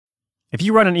If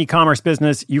you run an e-commerce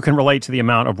business, you can relate to the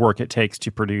amount of work it takes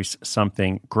to produce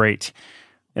something great.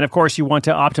 And of course, you want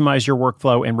to optimize your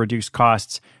workflow and reduce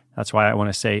costs. That's why I want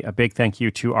to say a big thank you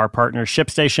to our partner,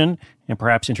 ShipStation, and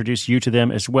perhaps introduce you to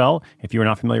them as well. If you are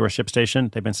not familiar with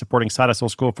ShipStation, they've been supporting Side Hustle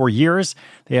School for years.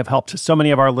 They have helped so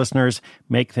many of our listeners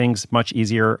make things much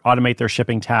easier, automate their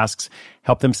shipping tasks,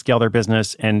 help them scale their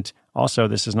business, and also,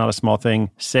 this is not a small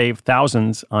thing, save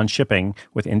thousands on shipping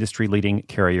with industry-leading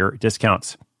carrier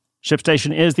discounts.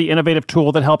 ShipStation is the innovative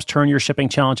tool that helps turn your shipping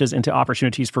challenges into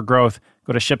opportunities for growth.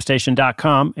 Go to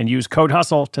ShipStation.com and use code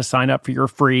HUSTLE to sign up for your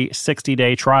free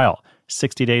 60-day trial.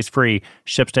 60 days free.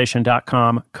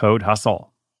 ShipStation.com, code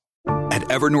HUSTLE. At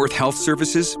Evernorth Health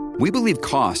Services, we believe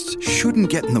costs shouldn't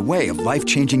get in the way of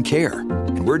life-changing care.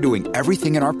 And we're doing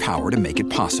everything in our power to make it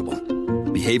possible.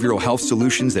 Behavioral health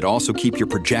solutions that also keep your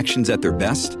projections at their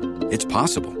best? It's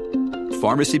possible.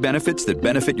 Pharmacy benefits that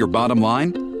benefit your bottom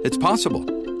line? It's possible.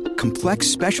 Complex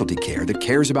specialty care that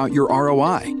cares about your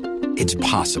ROI. It's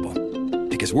possible.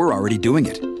 Because we're already doing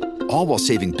it. All while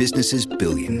saving businesses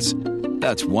billions.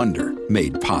 That's Wonder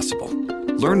made possible.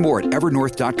 Learn more at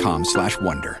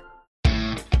evernorth.com/wonder.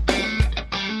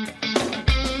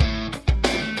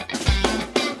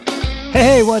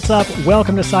 Hey, what's up?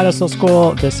 Welcome to Side Hustle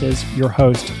School. This is your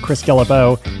host, Chris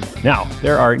Guillebeau. Now,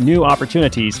 there are new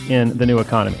opportunities in the new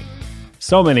economy.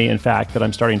 So many, in fact, that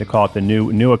I'm starting to call it the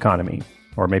new economy.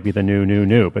 Or maybe the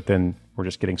new, but then we're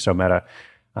just getting so meta.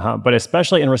 But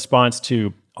especially in response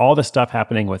to all the stuff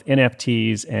happening with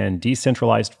NFTs and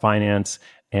decentralized finance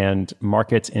and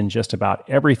markets in just about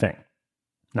everything.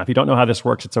 Now, if you don't know how this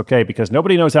works, it's okay because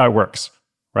nobody knows how it works,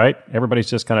 right? Everybody's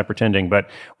just kind of pretending. But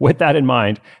with that in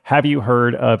mind, have you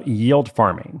heard of yield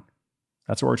farming?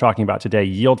 That's what we're talking about today,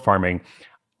 yield farming.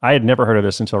 I had never heard of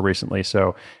this until recently.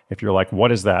 So if you're like,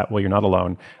 what is that? Well, you're not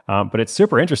alone. But it's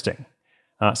super interesting.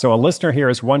 So a listener here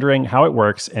is wondering how it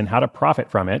works and how to profit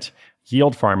from it.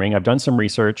 Yield farming. I've done some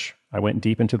research. I went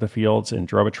deep into the fields and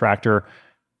drove a tractor.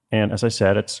 And as I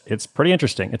said, it's pretty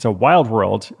interesting. It's a wild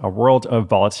world, a world of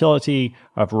volatility,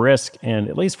 of risk, and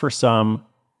at least for some,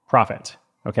 profit.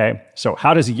 Okay, so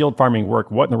how does yield farming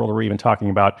work? What in the world are we even talking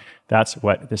about? That's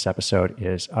what this episode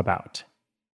is about.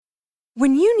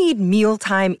 When you need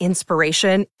mealtime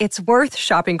inspiration, it's worth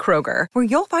shopping Kroger, where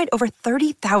you'll find over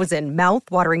 30,000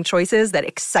 mouth-watering choices that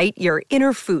excite your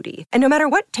inner foodie. And no matter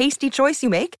what tasty choice you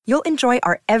make, you'll enjoy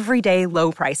our everyday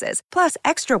low prices, plus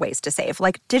extra ways to save,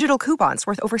 like digital coupons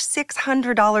worth over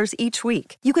 $600 each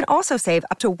week. You can also save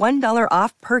up to $1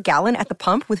 off per gallon at the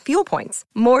pump with fuel points.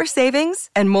 More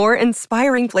savings and more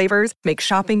inspiring flavors make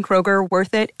shopping Kroger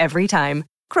worth it every time.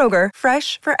 Kroger,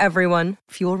 fresh for everyone.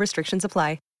 Fuel restrictions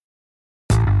apply.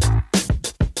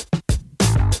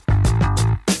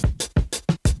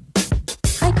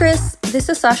 Hi Chris, this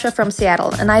is Sasha from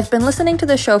Seattle, and I've been listening to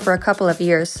the show for a couple of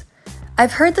years.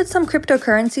 I've heard that some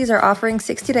cryptocurrencies are offering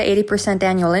 60 to 80%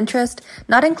 annual interest,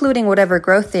 not including whatever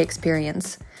growth they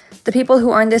experience. The people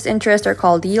who earn this interest are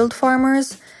called yield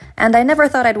farmers, and I never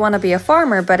thought I'd want to be a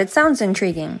farmer, but it sounds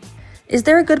intriguing. Is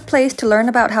there a good place to learn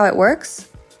about how it works?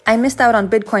 I missed out on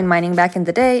Bitcoin mining back in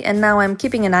the day, and now I'm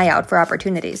keeping an eye out for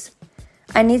opportunities.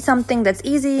 I need something that's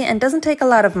easy and doesn't take a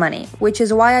lot of money, which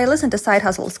is why I listen to Side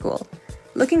Hustle School.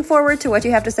 Looking forward to what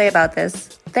you have to say about this.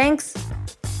 Thanks.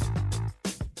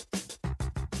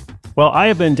 Well, I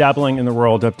have been dabbling in the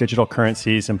world of digital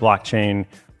currencies and blockchain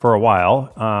for a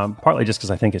while, partly just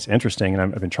because I think it's interesting and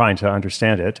I've been trying to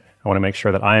understand it. I want to make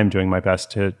sure that I am doing my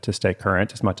best to stay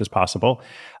current as much as possible.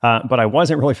 But I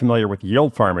wasn't really familiar with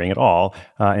yield farming at all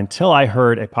until I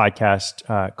heard a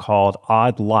podcast called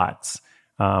Odd Lots,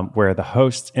 where the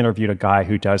hosts interviewed a guy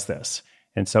who does this.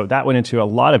 And so that went into a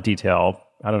lot of detail.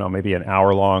 I don't know, maybe an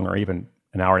hour long or even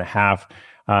an hour and a half,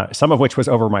 some of which was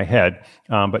over my head.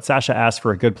 But Sasha asked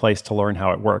for a good place to learn how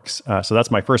it works. So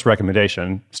that's my first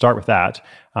recommendation. Start with that.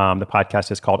 The podcast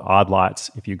is called Odd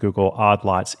Lots. If you Google Odd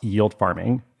Lots yield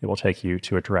farming, it will take you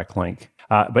to a direct link.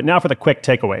 But now for the quick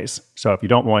takeaways. So if you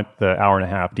don't want the hour and a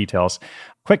half details,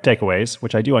 quick takeaways,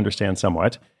 which I do understand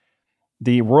somewhat.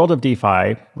 The world of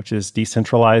DeFi, which is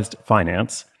decentralized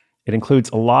finance, it includes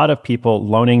a lot of people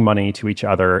loaning money to each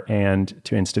other and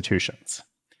to institutions.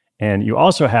 And you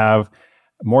also have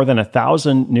more than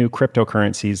 1,000 new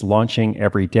cryptocurrencies launching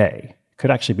every day. It could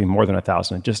actually be more than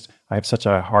 1,000. I have such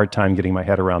a hard time getting my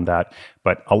head around that.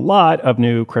 But a lot of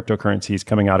new cryptocurrencies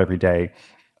coming out every day.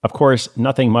 Of course,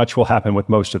 nothing much will happen with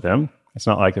most of them. It's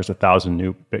not like there's 1,000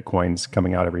 new Bitcoins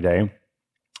coming out every day,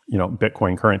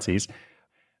 Bitcoin currencies.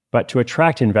 But to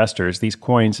attract investors, these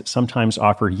coins sometimes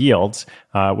offer yields,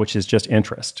 which is just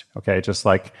interest. Okay, just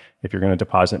like if you're going to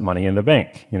deposit money in the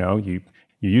bank, you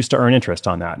You used to earn interest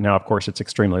on that. Now, of course, it's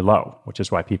extremely low, which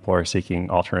is why people are seeking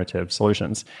alternative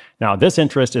solutions. Now, this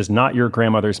interest is not your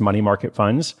grandmother's money market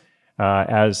funds.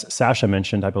 As Sasha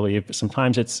mentioned, I believe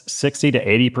sometimes it's 60 to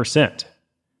 80%.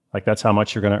 Like that's how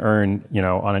much you're going to earn,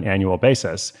 on an annual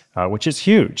basis, which is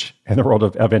huge in the world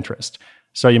of interest.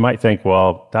 So you might think,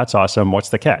 well, that's awesome. What's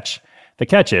the catch? The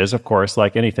catch is, of course,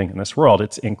 like anything in this world,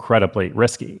 it's incredibly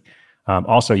risky.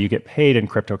 Also, you get paid in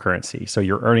cryptocurrency. So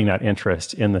you're earning that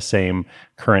interest in the same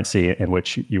currency in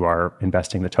which you are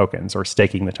investing the tokens, or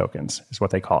staking the tokens is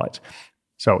what they call it.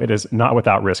 So it is not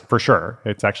without risk for sure.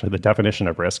 It's actually the definition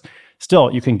of risk.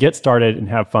 Still, you can get started and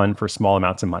have fun for small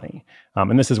amounts of money.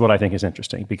 And this is what I think is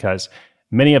interesting, because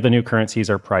many of the new currencies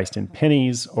are priced in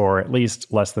pennies, or at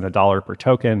least less than $1 per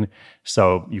token.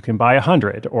 So you can buy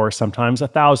 100 or sometimes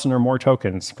 1,000 or more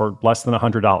tokens for less than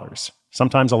 $100,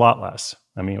 sometimes a lot less.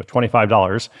 I mean, with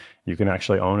 $25, you can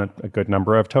actually own a good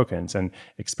number of tokens and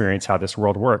experience how this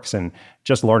world works and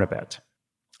just learn a bit.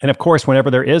 And of course,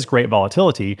 whenever there is great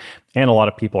volatility and a lot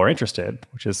of people are interested,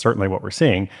 which is certainly what we're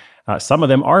seeing, some of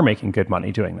them are making good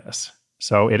money doing this.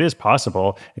 So it is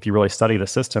possible, if you really study the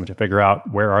system, to figure out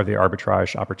where are the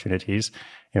arbitrage opportunities,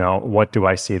 what do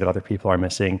I see that other people are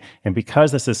missing? And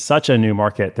because this is such a new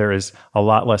market, there is a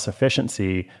lot less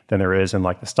efficiency than there is in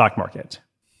like the stock market.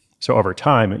 So over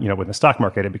time, with the stock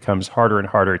market, it becomes harder and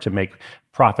harder to make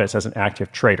profits as an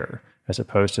active trader, as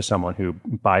opposed to someone who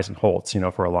buys and holds,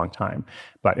 for a long time.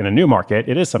 But in a new market,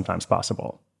 it is sometimes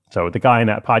possible. So the guy in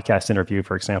that podcast interview,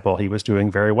 for example, he was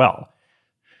doing very well.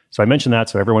 So I mentioned that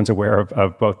so everyone's aware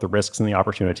of both the risks and the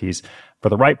opportunities. For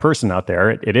the right person out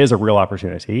there, it is a real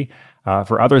opportunity.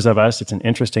 For others of us, it's an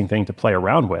interesting thing to play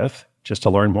around with, just to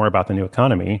learn more about the new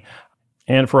economy.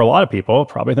 And for a lot of people,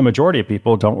 probably the majority of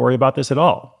people, don't worry about this at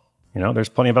all. There's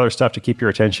plenty of other stuff to keep your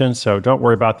attention, so don't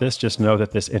worry about this. Just know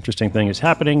that this interesting thing is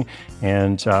happening,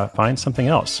 and find something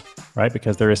else, right?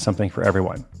 Because there is something for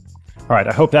everyone. All right,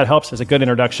 I hope that helps as a good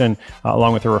introduction,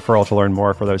 along with a referral to learn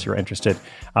more for those who are interested.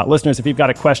 Listeners, if you've got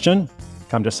a question,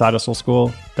 come to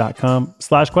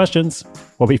sidehustleschool.com/questions.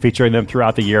 We'll be featuring them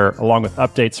throughout the year, along with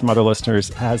updates from other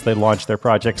listeners as they launch their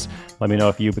projects. Let me know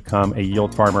if you become a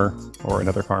yield farmer, or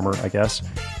another farmer, I guess.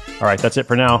 All right, that's it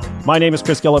for now. My name is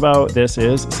Chris Guillebeau. This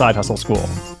is Side Hustle School.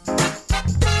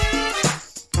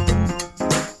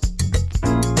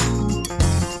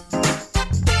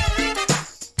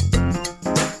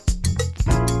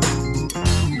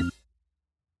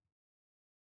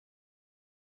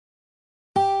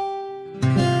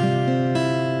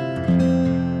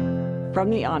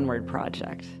 From the Onward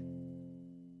Project.